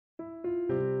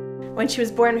When she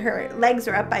was born, her legs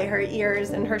were up by her ears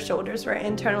and her shoulders were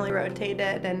internally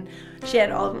rotated, and she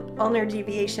had ulnar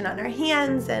deviation on her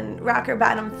hands and rocker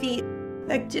bottom feet.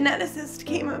 The geneticist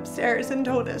came upstairs and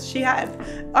told us she had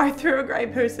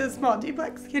arthrogryposis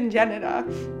multiplex congenita.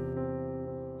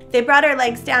 They brought her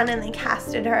legs down and they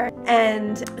casted her,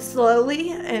 and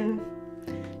slowly and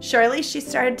surely she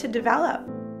started to develop.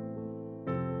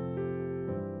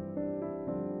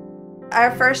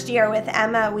 Our first year with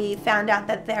Emma, we found out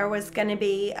that there was going to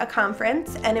be a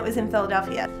conference, and it was in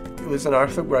Philadelphia. It was an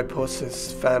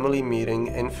arthrogryposis family meeting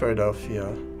in Philadelphia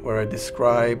where I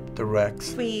described the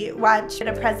Rex. We watched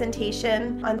a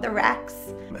presentation on the Rex.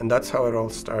 And that's how it all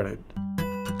started.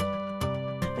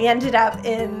 We ended up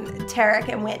in Tarek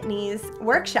and Whitney's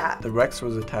workshop. The Rex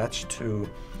was attached to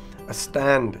a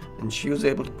stand, and she was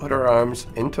able to put her arms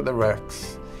into the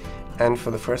Rex and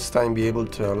for the first time be able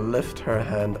to lift her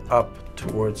hand up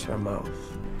towards her mouth.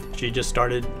 She just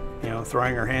started,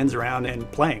 throwing her hands around and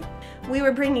playing. We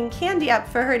were bringing candy up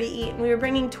for her to eat, and we were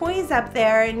bringing toys up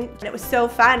there, and it was so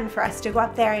fun for us to go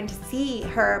up there and to see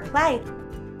her play.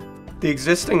 The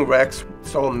existing Rex,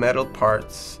 it's all metal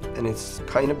parts, and it's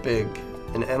kind of big,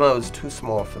 and Emma was too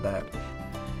small for that.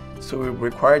 So we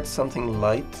required something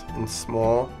light and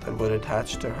small that would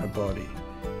attach to her body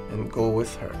and go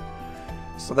with her.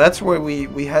 So that's where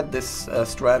we had this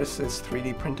Stratasys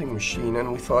 3D printing machine,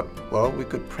 and we thought, well, we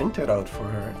could print it out for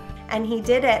her. And he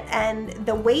did it, and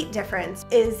the weight difference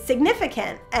is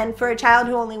significant. And for a child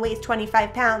who only weighs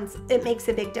 25 pounds, it makes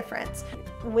a big difference.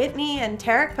 Whitney and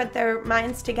Tarek put their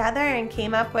minds together and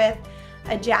came up with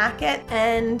a jacket,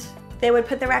 and they would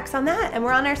put the Rex on that, and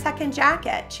we're on our second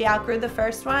jacket. She outgrew the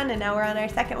first one, and now we're on our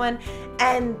second one.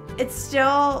 And it's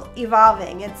still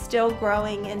evolving. It's still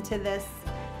growing into this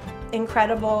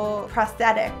incredible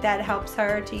prosthetic that helps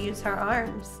her to use her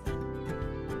arms.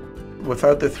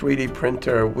 Without the 3D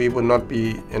printer, we would not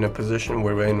be in a position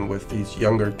we're in with these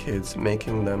younger kids,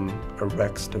 making them a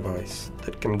Rex device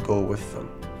that can go with them.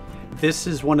 This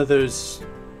is one of those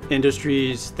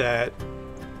industries that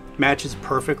matches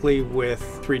perfectly with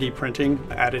 3D printing,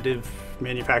 additive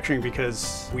manufacturing,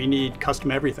 because we need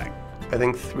custom everything. I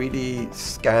think 3D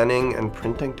scanning and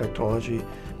printing technology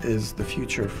is the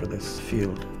future for this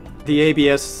field. The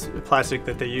ABS plastic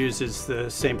that they use is the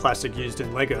same plastic used in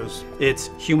Legos. It's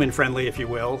human-friendly, if you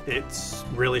will. It's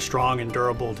really strong and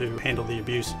durable to handle the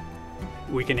abuse.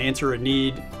 We can answer a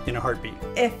need in a heartbeat.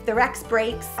 If the Rex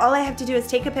breaks, all I have to do is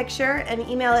take a picture and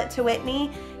email it to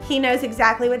Whitney. He knows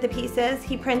exactly what the piece is.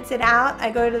 He prints it out. I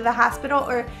go to the hospital,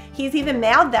 or he's even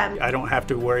mailed them. I don't have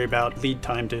to worry about lead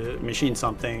time to machine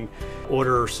something,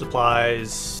 order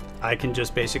supplies. I can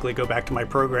just basically go back to my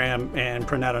program and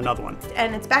print out another one.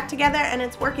 And it's back together and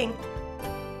it's working.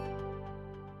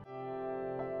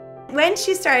 When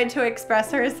she started to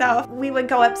express herself, we would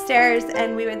go upstairs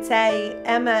and we would say,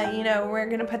 Emma, we're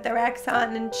gonna put the Rex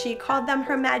on, and she called them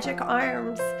her magic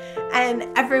arms, and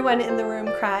everyone in the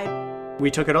room cried.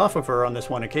 We took it off of her on this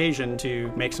one occasion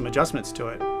to make some adjustments to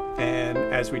it. And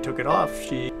as we took it off,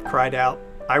 she cried out,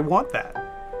 "I want that."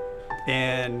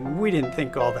 And we didn't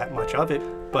think all that much of it,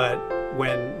 but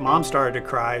when Mom started to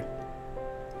cry,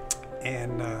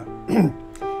 and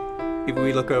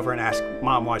we look over and ask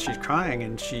Mom why she's crying,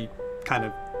 and she kind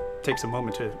of takes a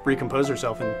moment to recompose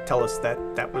herself and tell us that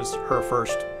that was her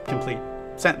first complete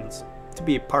sentence. To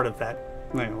be a part of that,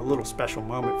 a little special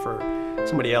moment for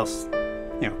somebody else,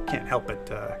 can't help but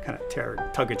kind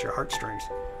of tug at your heartstrings.